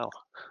that as well?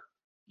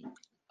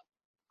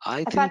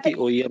 I think the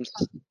OEMs,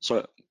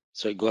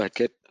 sorry, go ahead,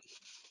 Kate.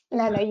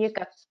 No, you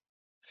go.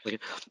 Okay.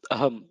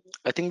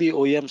 I think the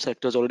OEM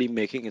sector is already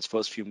making its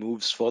first few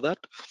moves for that.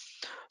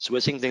 So we're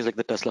seeing things like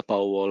the Tesla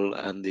Powerwall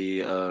and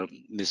the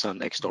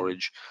Nissan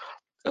X-Storage.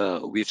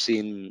 We've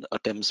seen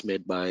attempts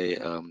made by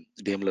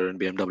Daimler and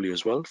BMW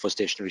as well for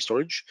stationary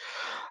storage.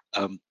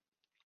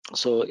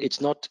 So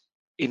it's not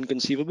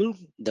inconceivable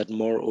that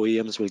more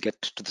OEMs will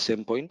get to the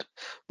same point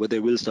where they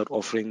will start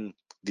offering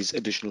these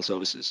additional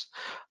services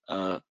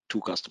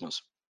to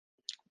customers.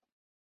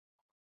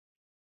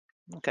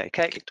 Okay,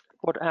 Kate,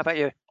 how about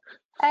you?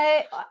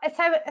 So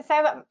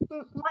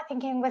my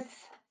thinking was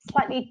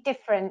slightly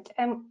different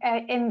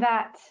in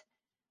that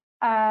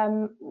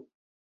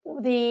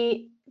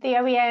the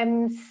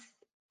OEMs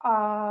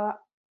have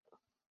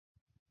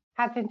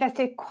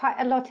invested quite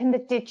a lot in the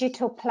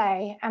digital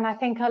play, and I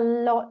think a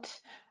lot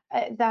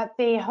that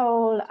the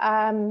whole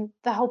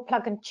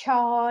plug and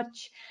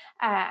charge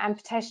and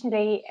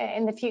potentially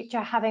in the future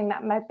having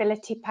that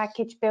mobility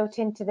package built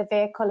into the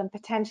vehicle and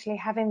potentially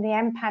having the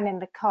MPAN in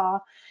the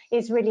car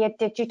is really a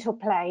digital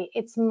play.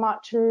 It's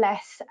much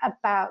less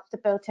about the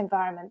built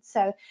environment.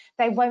 So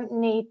they won't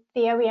need,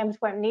 the OEMs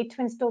won't need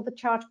to install the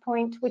charge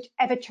point,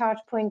 whichever charge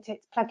point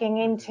it's plugging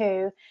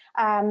into.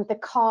 The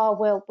car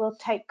will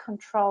take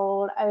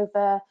control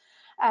over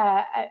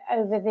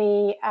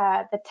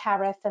the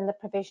tariff and the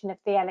provision of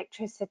the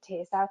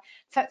electricity. So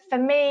for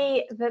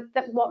me,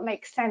 what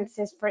makes sense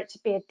is for it to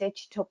be a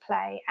digital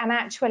play. And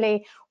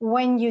actually,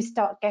 when you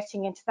start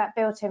getting into that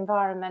built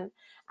environment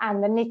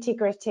and the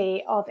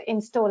nitty-gritty of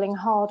installing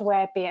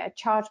hardware, be it a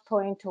charge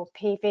point or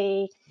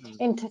PV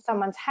into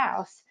someone's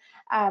house,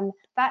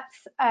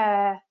 that's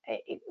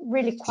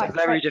really quite a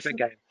very different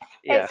game.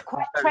 Yeah, it's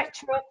quite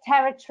treacherous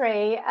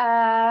territory,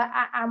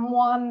 and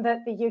one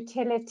that the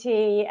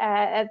utility,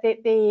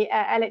 the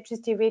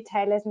electricity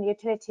retailers and the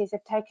utilities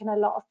have taken a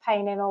lot of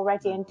pain in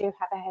already and do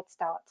have a head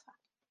start.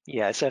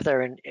 Yeah, so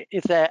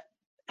if they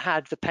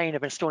had the pain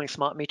of installing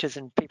smart meters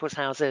in people's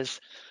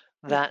houses,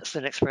 that's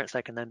an experience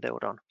they can then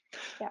build on.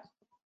 Yeah.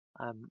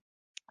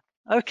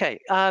 Okay.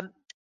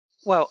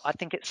 Well, I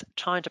think it's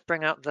time to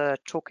bring out the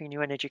Talking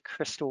New Energy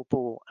crystal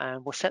ball,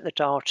 and we'll set the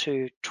dial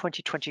to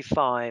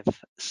 2025.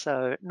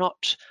 So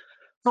not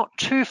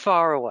too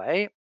far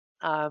away.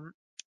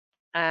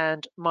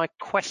 And my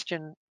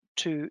question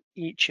to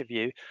each of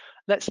you,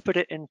 let's put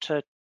it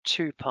into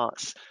two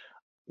parts.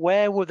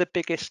 Where will the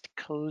biggest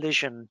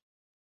collision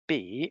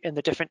be in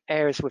the different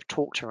areas we've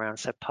talked around?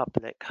 So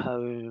public,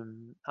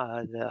 home,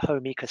 the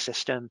home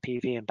ecosystem,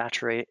 PV and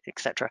battery,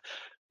 etc.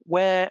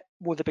 Where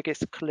will the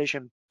biggest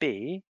collision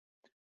be?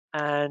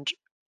 And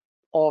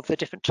of the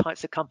different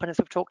types of companies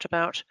we've talked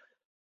about,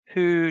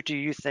 who do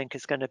you think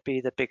is going to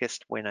be the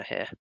biggest winner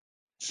here?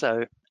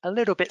 So a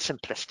little bit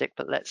simplistic,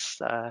 but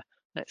let's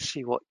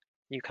see what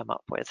you come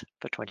up with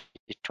for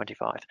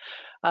 2025.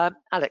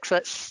 Alex,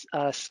 let's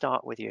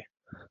start with you.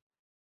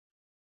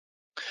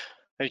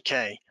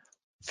 Okay,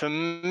 for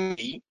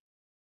me,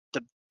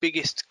 the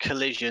biggest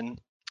collision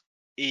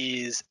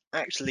is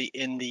actually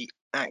in the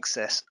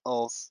access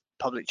of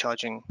public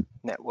charging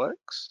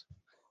networks.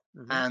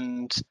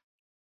 And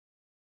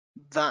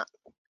that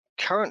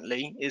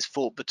currently is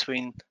fought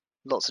between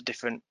lots of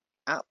different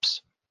apps,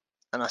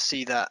 and I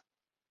see that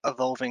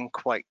evolving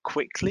quite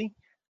quickly.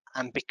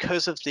 And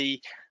because of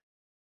the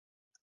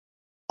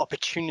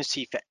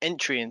opportunity for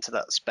entry into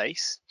that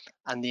space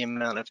and the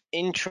amount of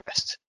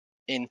interest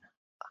in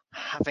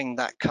having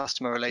that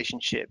customer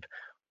relationship,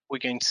 we're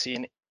going to see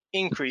an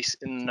increase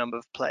in the number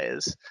of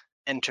players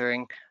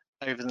entering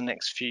over the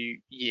next few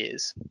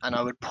years. And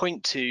I would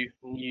point to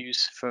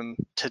news from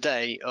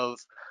today of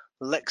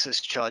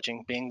Lexus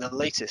Charging being the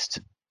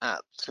latest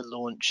app to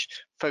launch,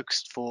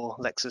 focused for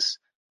Lexus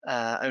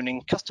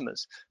owning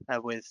customers,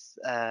 with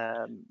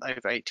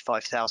over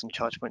 85,000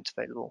 charge points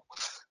available.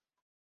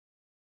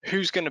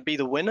 Who's going to be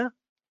the winner?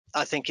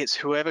 I think it's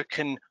whoever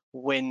can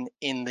win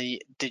in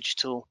the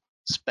digital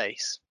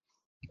space.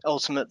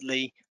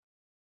 Ultimately,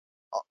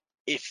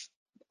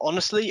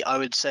 honestly, I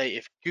would say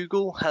if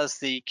Google has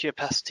the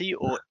capacity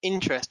or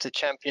interest to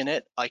champion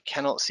it, I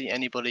cannot see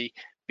anybody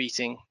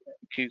beating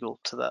Google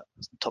to that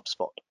top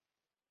spot.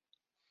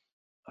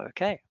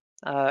 Okay,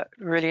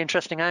 really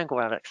interesting angle,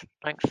 Alex.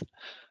 Thanks.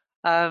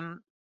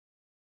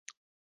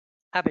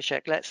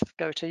 Abhishek, let's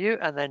go to you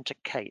and then to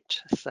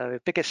Kate. So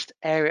biggest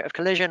area of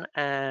collision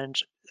and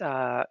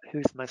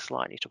who's most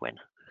likely to win?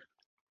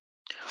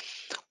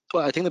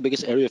 Well, I think the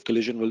biggest area of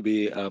collision will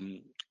be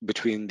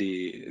between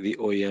the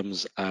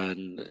OEMs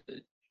and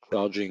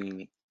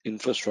charging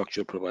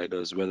infrastructure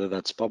providers, whether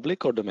that's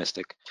public or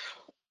domestic,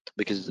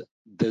 because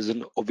there's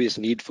an obvious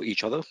need for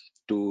each other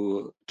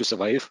to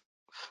survive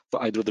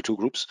for either of the two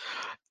groups.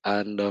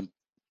 And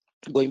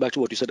going back to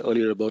what you said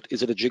earlier about,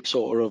 is it a jigsaw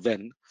or a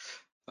Venn?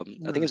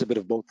 I think it's a bit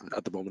of both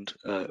at the moment.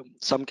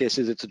 Some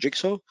cases it's a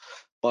jigsaw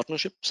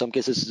partnership. Some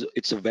cases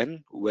it's a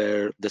Venn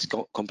where there's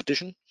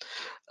competition.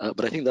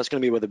 But I think that's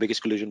going to be where the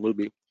biggest collision will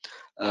be.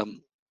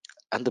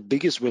 And the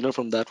biggest winner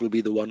from that will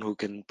be the one who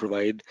can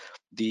provide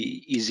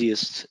the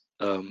easiest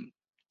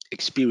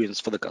experience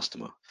for the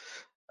customer.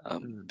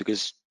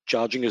 Because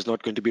charging is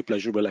not going to be a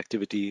pleasurable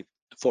activity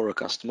for a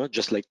customer,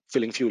 just like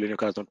filling fuel in your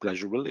car is not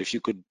pleasurable. If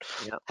you could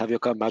have your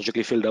car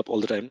magically filled up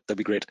all the time, that'd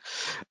be great.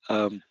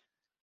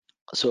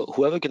 So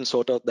whoever can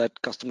sort out that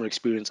customer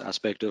experience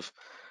aspect of,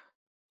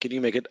 can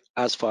you make it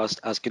as fast,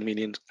 as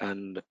convenient,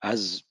 and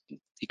as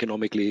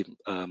economically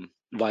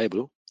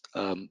viable?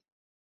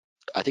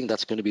 I think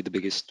that's going to be the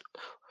biggest.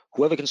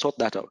 Whoever can sort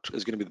that out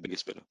is going to be the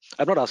biggest winner.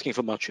 I'm not asking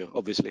for much here,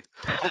 obviously.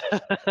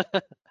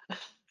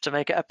 To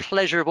make it a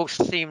pleasurable,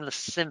 seamless,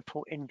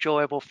 simple,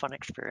 enjoyable, fun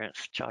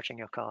experience charging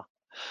your car.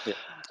 Yeah.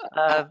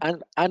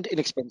 And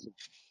inexpensive.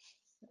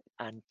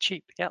 And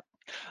cheap, yep.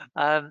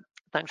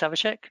 Thanks,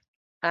 Abhishek.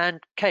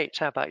 And Kate,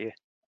 how about you?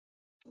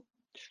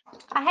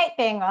 I hate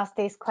being asked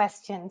these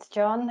questions,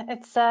 John.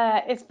 It's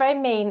very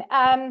mean.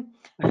 So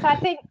I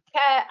think,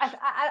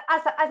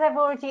 as I've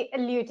already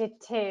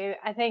alluded to,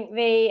 I think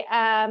the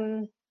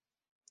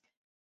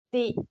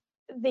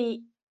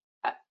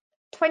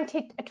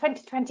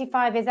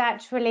 2025 is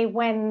actually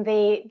when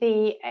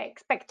the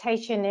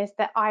expectation is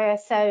that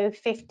ISO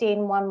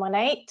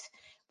 15118,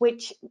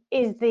 which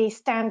is the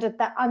standard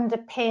that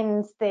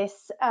underpins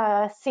this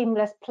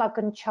seamless plug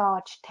and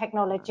charge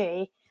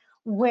technology,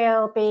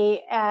 will be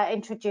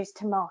introduced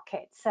to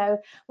market. So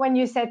when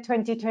you said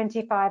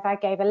 2025, I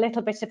gave a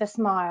little bit of a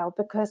smile,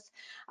 because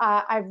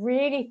I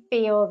really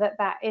feel that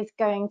that is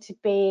going to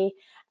be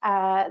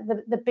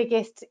the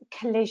biggest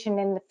collision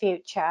in the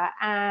future.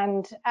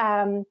 And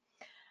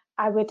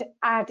I would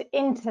add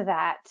into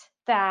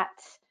that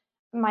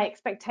my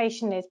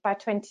expectation is by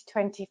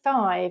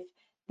 2025,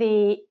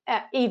 the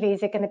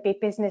EVs are going to be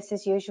business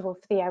as usual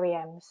for the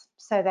OEMs.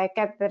 So they'll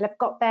have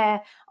got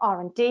their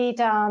R&D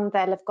done,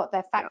 they'll have got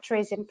their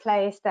factories in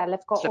place, they'll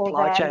have got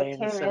supply all their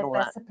materials,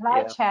 their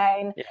supply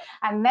chain,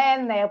 and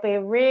then they'll be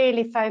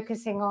really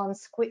focusing on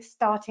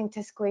starting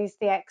to squeeze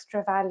the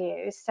extra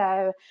value.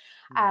 So,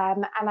 so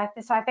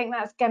I think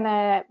that's going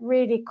to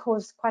really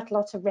cause quite a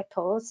lot of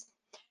ripples.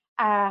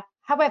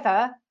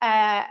 However,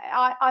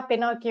 I've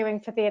been arguing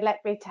for the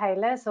elect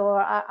retailers,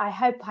 or I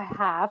hope I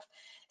have.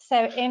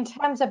 So in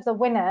terms of the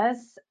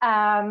winners,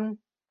 I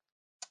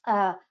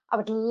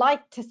would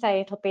like to say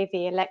it'll be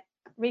the elect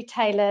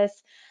retailers.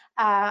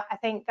 I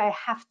think they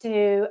have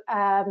to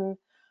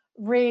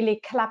really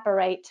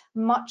collaborate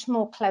much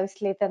more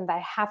closely than they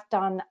have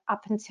done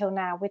up until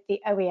now with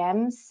the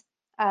OEMs,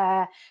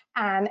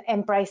 and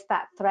embrace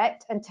that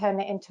threat and turn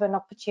it into an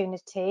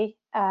opportunity,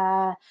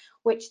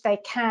 which they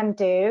can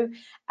do.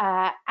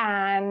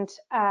 And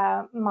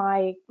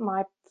my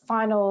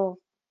final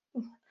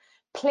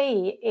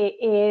plea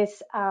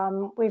is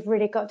we've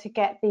really got to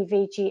get the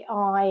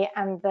VGI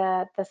and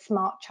the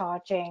smart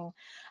charging,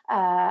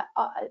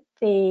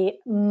 the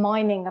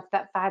mining of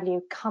that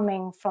value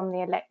coming from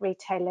the elect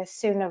retailers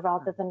sooner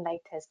rather than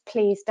later.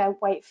 Please don't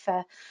wait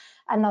for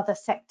another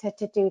sector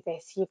to do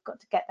this. You've got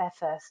to get there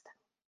first.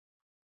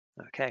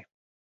 Okay.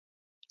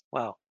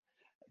 Well,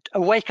 a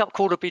wake-up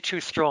call would be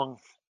too strong,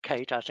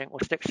 Kate. I think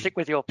we'll stick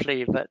with your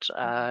plea, but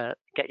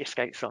get your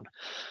skates on.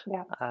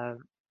 Yeah.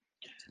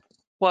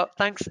 Well,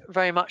 thanks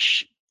very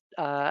much,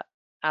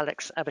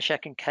 Alex,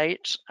 Abhishek, and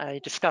Kate. A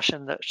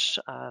discussion that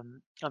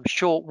I'm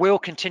sure we'll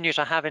continue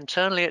to have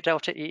internally at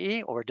Delta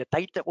EE, or a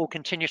debate that we'll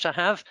continue to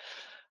have.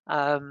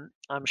 I'm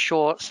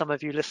sure some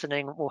of you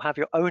listening will have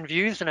your own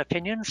views and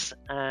opinions,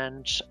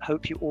 and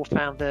hope you all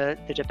found the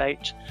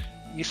debate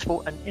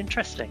useful and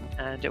interesting,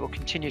 and it will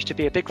continue to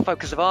be a big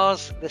focus of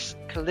ours, this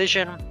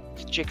collision,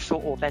 this jigsaw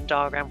or Venn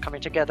diagram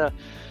coming together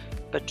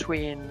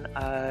between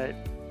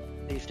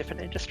these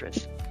different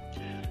industries.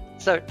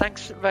 So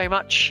thanks very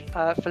much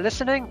for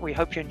listening. We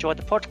hope you enjoyed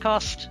the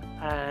podcast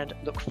and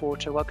look forward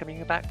to welcoming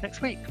you back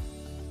next week.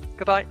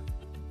 Goodbye.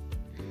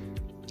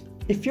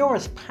 If you're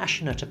as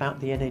passionate about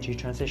the energy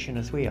transition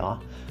as we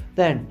are,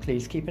 then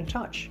please keep in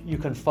touch. You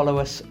can follow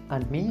us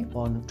and me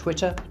on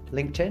Twitter,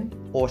 LinkedIn,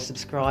 or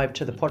subscribe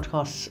to the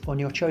podcasts on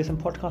your chosen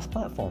podcast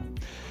platform.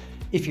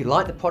 If you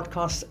like the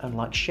podcast and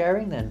like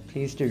sharing, then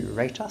please do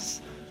rate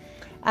us.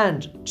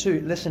 And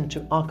to listen to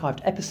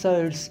archived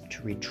episodes,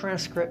 to read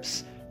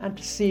transcripts, and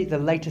to see the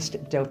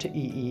latest Delta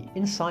EE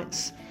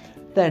insights,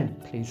 then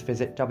please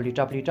visit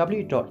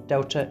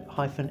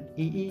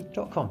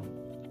www.delta-ee.com.